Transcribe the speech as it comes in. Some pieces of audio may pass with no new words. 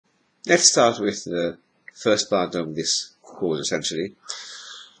Let's start with the first part of this course, essentially.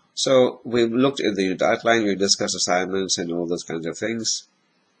 So we've looked at the unit outline, we've discussed assignments and all those kinds of things.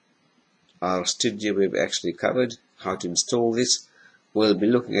 Our studio we've actually covered, how to install this. We'll be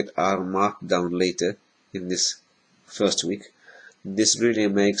looking at R Markdown later in this first week. This really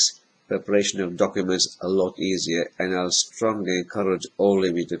makes preparation of documents a lot easier, and I'll strongly encourage all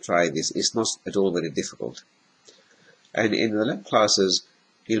of you to try this. It's not at all very difficult. And in the lab classes,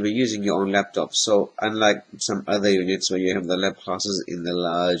 you'll be using your own laptop. So unlike some other units where you have the lab classes in the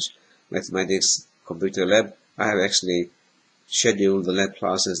large mathematics computer lab, I have actually scheduled the lab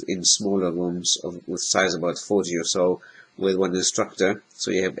classes in smaller rooms with size about 40 or so with one instructor.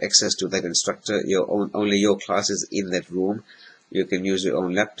 So you have access to that instructor. Only your classes in that room. You can use your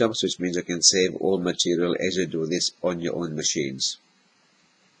own laptops, which means you can save all material as you do this on your own machines.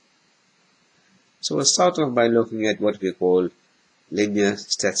 So we'll start off by looking at what we call linear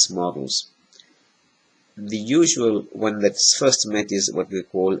stats models. The usual one that's first met is what we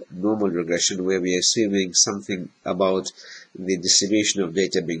call normal regression, where we are assuming something about the distribution of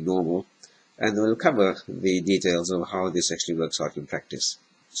data being normal, and we'll cover the details of how this actually works out in practice.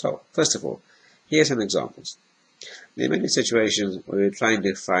 So, first of all, here are some examples. There are many situations where we're trying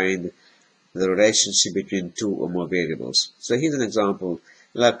to find the relationship between two or more variables. So here's an example.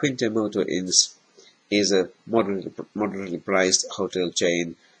 La Quinta Motor Inns is a moderately priced hotel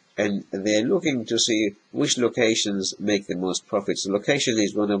chain, and they're looking to see which locations make the most profits. So location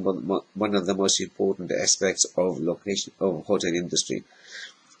is one of the most important aspects of hotel industry.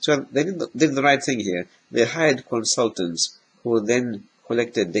 So they did the right thing here. They hired consultants who then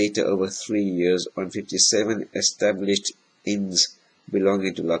collected data over 3 years on 57 established inns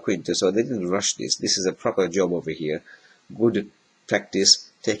belonging to La Quinta. So they didn't rush this. This is a proper job over here. Good practice,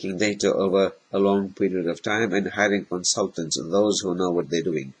 taking data over a long period of time and hiring consultants, those who know what they're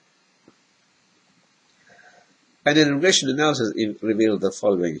doing. And an regression analysis revealed the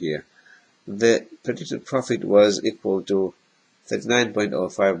following here. The predicted profit was equal to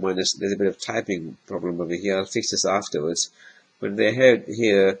 39.05 minus, there's a bit of typing problem over here, I'll fix this afterwards. But they had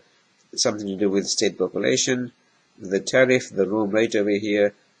here something to do with state population, the tariff, the room rate over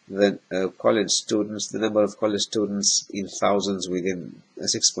here, the college students, the number of college students in thousands within a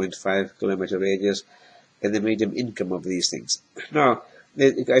 6.5 kilometer radius, and the median income of these things. Now,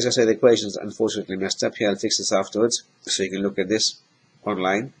 as I said, the equation's unfortunately messed up here. I'll fix this afterwards, so you can look at this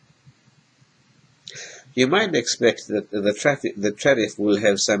online. You might expect that the tariff will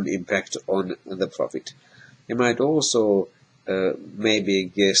have some impact on the profit. You might also maybe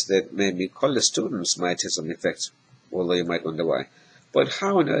guess that maybe college students might have some effect, although you might wonder why. But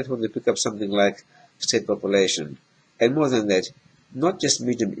how on earth would they pick up something like state population? And more than that, not just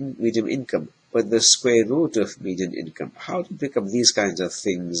median income, but the square root of median income. How to pick up these kinds of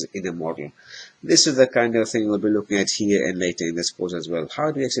things in a model? This is the kind of thing we'll be looking at here and later in this course as well.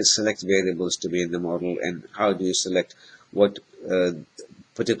 How do you actually select variables to be in the model, and how do you select what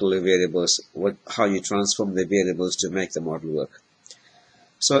particular variables, how you transform the variables to make the model work?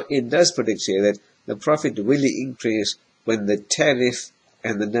 So it does predict here that the profit will increase when the tariff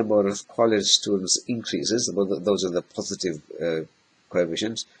and the number of college students increases. Those are the positive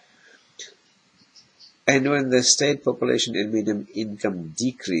coefficients. And when the state population and median income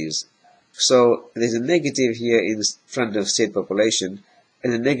decrease. So there's a negative here in front of state population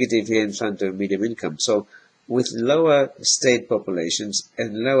and a negative here in front of median income. So with lower state populations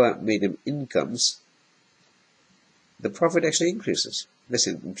and lower median incomes, the profit actually increases. That's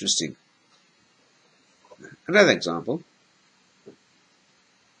interesting. Another example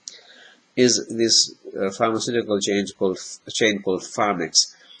is this pharmaceutical chain called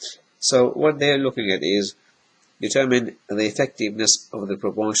Pharmex. So what they're looking at is determine the effectiveness of the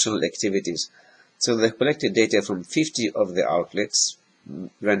promotional activities. So they've collected data from 50 of the outlets,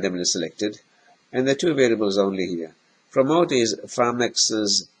 randomly selected, and the two variables only here. Promote is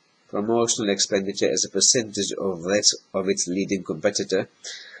Pharmex's promotional expenditure as a percentage of that of its leading competitor,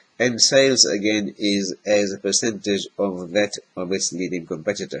 and sales again is as a percentage of that of its leading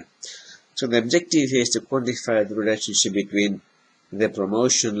competitor. So the objective here is to quantify the relationship between the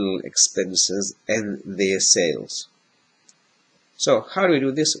promotional expenses and their sales. So how do we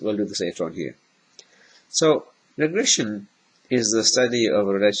do this? We'll do this later on here. So regression is the study of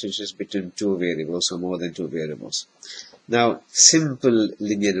relationships between two variables or more than two variables. Now, simple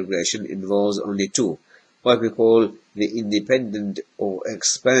linear regression involves only two, what we call the independent or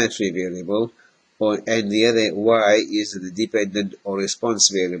explanatory variable, and the other y is the dependent or response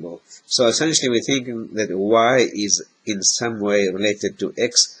variable. So essentially we're thinking that y is in some way related to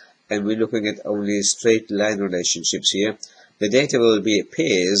x, and we're looking at only straight line relationships here. The data will be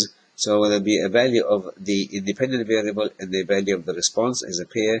pairs, So there'll be a value of the independent variable and the value of the response as a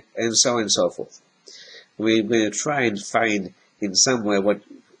pair, and so on and so forth. We're going to try and find in some way what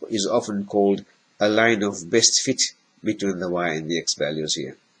is often called a line of best fit between the y and the x values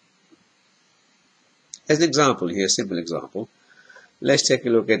here. As an example here, simple example, let's take a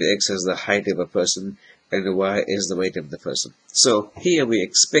look at x as the height of a person and y as the weight of the person. So here we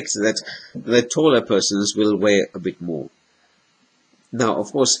expect that the taller persons will weigh a bit more. Now,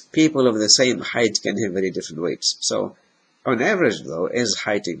 of course, people of the same height can have very different weights. So on average, though, as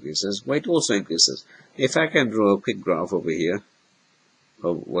height increases, weight also increases. If I can draw a quick graph over here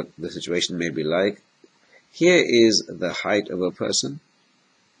of what the situation may be like, here is the height of a person,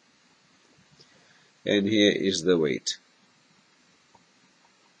 and here is the weight.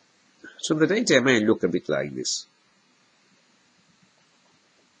 So the data may look a bit like this.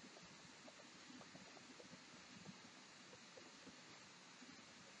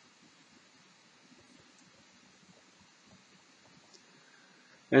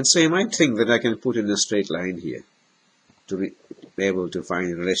 And so you might think that I can put in a straight line here to be able to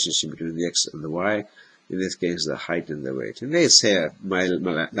find a relationship between the x and the y, in this case the height and the weight. And there's here my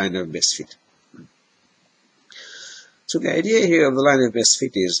line of best fit. So the idea here of the line of best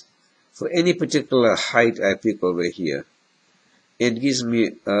fit is, for any particular height I pick over here, it gives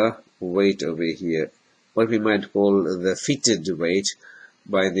me a weight over here, what we might call the fitted weight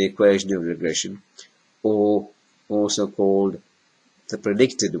by the equation of regression, or also called the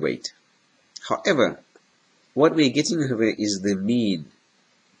predicted weight. However, what we're getting here is the mean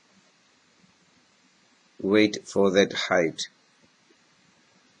weight for that height.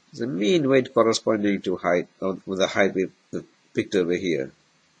 The mean weight corresponding to height, or the height we picked over here.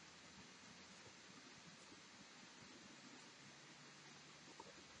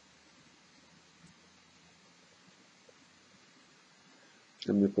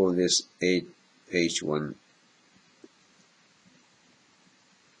 Let me call this H1.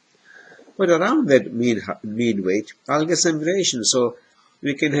 But around that mean weight, I'll get some variation. So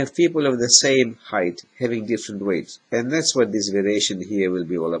we can have people of the same height having different weights. And that's what this variation here will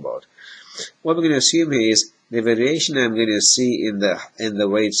be all about. What we're going to assume here is the variation I'm going to see in the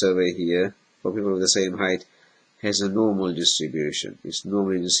weights over here for people of the same height has a normal distribution. It's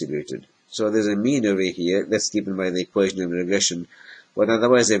normally distributed. So there's a mean over here that's given by the equation of regression. But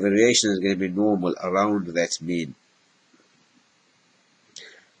otherwise the variation is going to be normal around that mean.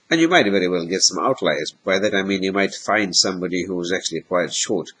 And you might very well get some outliers. By that I mean you might find somebody who's actually quite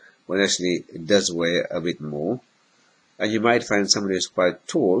short, but actually does weigh a bit more. And you might find somebody who's quite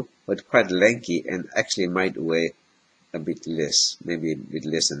tall, but quite lanky, and actually might weigh a bit less. Maybe a bit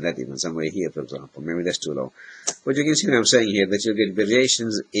less than that even, somewhere here, for example. Maybe that's too low. But you can see what I'm saying here, that you get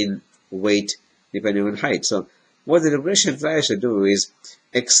variations in weight depending on height. So what the regression tries to do is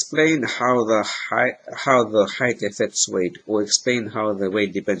explain how the height affects weight, or explain how the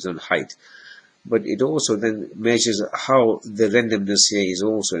weight depends on height. But it also then measures how the randomness here is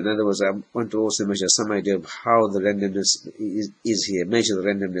also. In other words, I want to also measure some idea of how the randomness is here. Measure the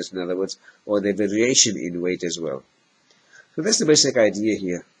randomness, in other words, or the variation in weight as well. So that's the basic idea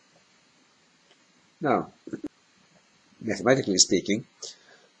here. Now, mathematically speaking,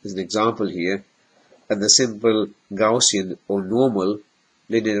 there's an example here. And the simple Gaussian or normal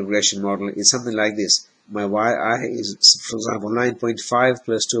linear regression model is something like this. My yi is, for example, 9.5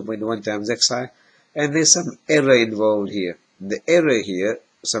 plus 2.1 times xi, and there's some error involved here. The error here,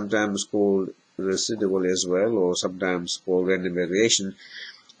 sometimes called residual as well, or sometimes called random variation,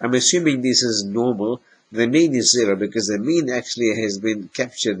 I'm assuming this is normal. The mean is 0 because the mean actually has been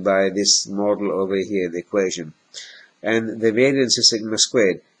captured by this model over here, the equation. And the variance is sigma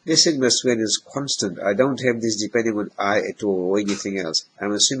squared. This sigma squared is constant. I don't have this depending on I at all or anything else.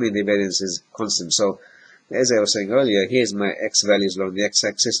 I'm assuming the variance is constant. So, as I was saying earlier, here's my x values along the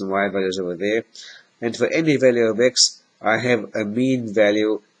x-axis and y values over there. And for any value of x, I have a mean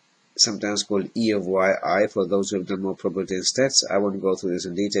value, sometimes called E of yi, for those who have done more probability and stats. I won't go through this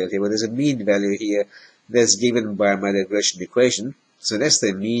in detail here, but there's a mean value here that's given by my regression equation. So that's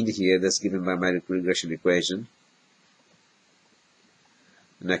the mean here that's given by my regression equation.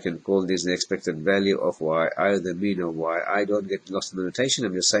 And I can call this the expected value of yi, the mean of yi. Don't get lost in the notation.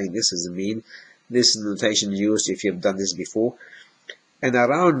 I'm just saying this is the mean. This is the notation used if you've done this before. And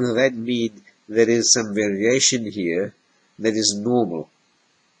around that mean, there is some variation here that is normal.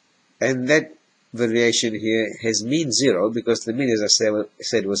 And that variation here has mean 0 because the mean, as I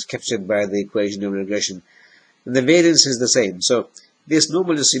said, was captured by the equation of regression. And the variance is the same. So this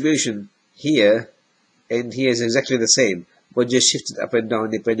normal distribution here and here is exactly the same, but just shifted up and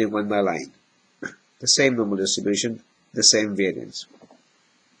down depending on my line. The same normal distribution, the same variance.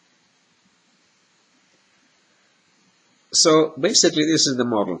 So basically this is the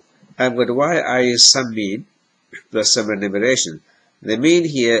model. I've got yi is some mean plus some random variation. The mean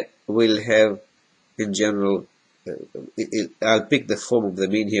here will have, in general, I'll pick the form of the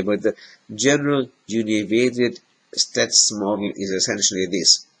mean here, but the general univariate stats model is essentially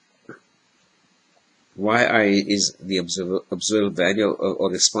this. Yi is the observed value or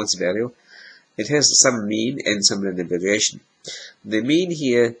response value. It has some mean and some random variation. The mean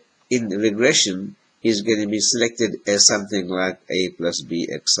here in regression is going to be selected as something like a plus b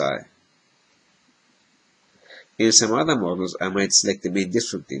xi. In some other models, I might select the mean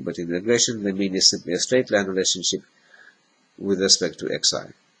differently, but in regression, the mean is simply a straight line relationship with respect to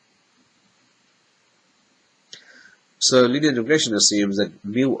xi. So linear regression assumes that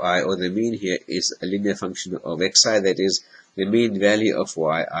mu I, or the mean here, is a linear function of xi, that is, the mean value of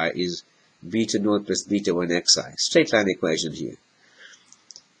yi is beta naught plus beta 1 xi. Straight line equation here.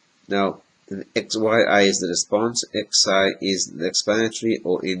 Now, yi is the response, xi is the explanatory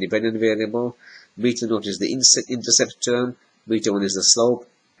or independent variable, beta naught is the intercept term, beta 1 is the slope,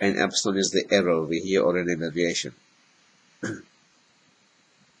 and epsilon is the error over here, or an abbreviation.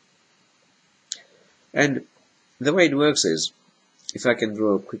 And the way it works is, if I can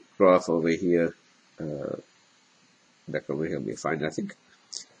draw a quick graph over here, back over here will be fine, I think.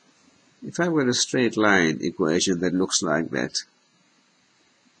 If I've got a straight line equation that looks like that,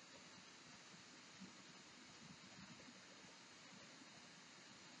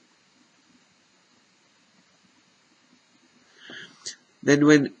 then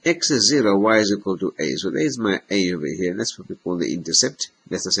when x is 0, y is equal to a. So there is my a over here. That's what we call the intercept.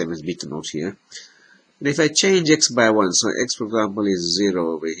 That's the same as beta naught here. And if I change x by 1, so x, for example, is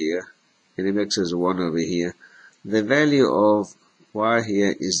 0 over here, and if x is 1 over here, the value of y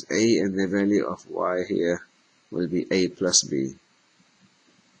here is a, and the value of y here will be a plus b.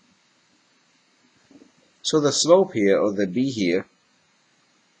 So the slope here, or the b here,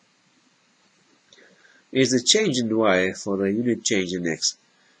 is the change in y for a unit change in x.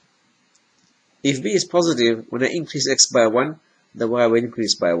 If b is positive, when I increase x by 1, the y will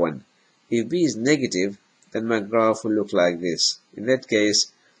increase by 1. If b is negative, then my graph will look like this. In that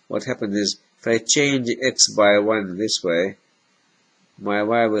case, what happens is, if I change x by 1 this way, my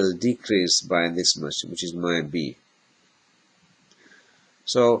y will decrease by this much, which is my b.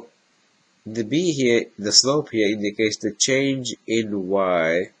 So, the b here, the slope here, indicates the change in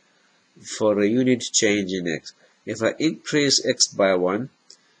y for a unit change in x. If I increase x by 1,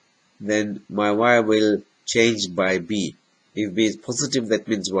 then my y will change by b. If b is positive, that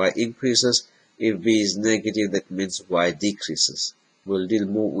means y increases. If b is negative, that means y decreases. We'll deal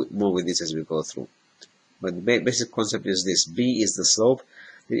more with this as we go through. But the basic concept is this. B is the slope.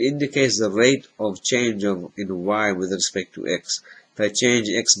 It indicates the rate of change in y with respect to x. If I change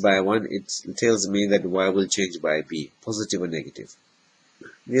x by 1, it tells me that y will change by b, positive or negative.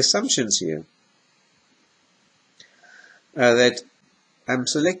 The assumptions here are that I'm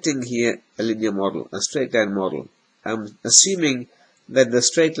selecting here a linear model, a straight line model. I'm assuming that the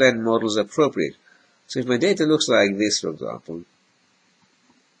straight line model is appropriate. So if my data looks like this, for example,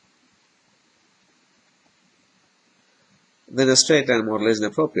 then a straight line model isn't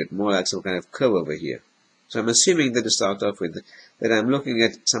appropriate, more like some kind of curve over here. So I'm assuming that to start off with, that I'm looking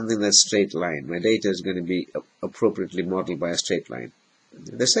at something that's straight line. My data is going to be appropriately modeled by a straight line.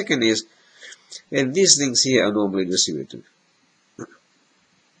 The second is, and these things here are normally distributed.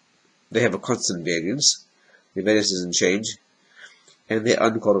 They have a constant variance. The variance doesn't change, and they're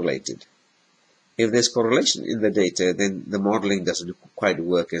uncorrelated. If there's correlation in the data, then the modeling doesn't quite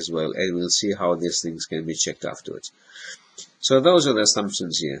work as well, and we'll see how these things can be checked afterwards. So those are the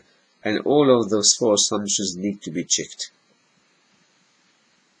assumptions here, and all of those four assumptions need to be checked.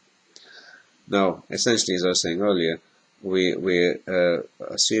 Now, essentially, as I was saying earlier, we're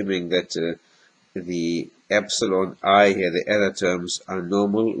assuming that the epsilon I here, the error terms, are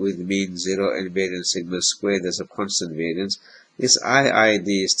normal with mean 0 and variance sigma squared as a constant variance. This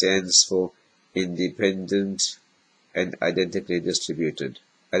IID stands for independent and identically distributed.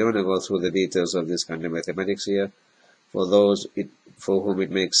 I don't want to go through the details of this kind of mathematics here. For those for whom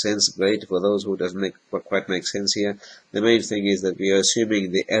it makes sense, great. For those who doesn't quite make sense here, the main thing is that we are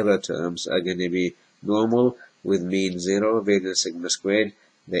assuming the error terms are going to be normal with mean 0, variance sigma squared.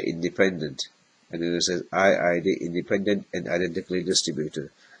 They're independent. And then it says IID, independent and identically distributed.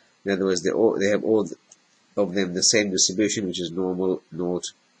 In other words, they have all of them the same distribution, which is normal,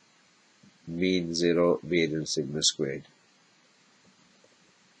 naught, mean 0, variance sigma squared.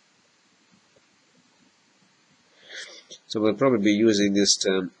 So we'll probably be using this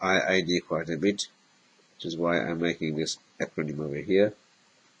term IID quite a bit, which is why I'm making this acronym over here.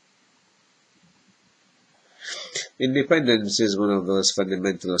 Independence is one of those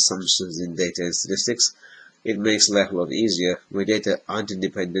fundamental assumptions in data and statistics. It makes life a lot easier. When data aren't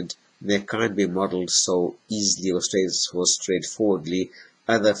independent, they can't be modeled so easily or so straightforwardly.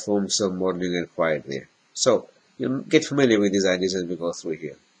 Other forms of modeling are required there. So, you get familiar with these ideas as we go through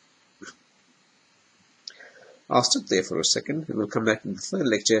here. I'll stop there for a second and we'll come back in the third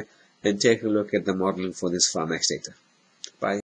lecture and take a look at the modeling for this Farmax data. Bye.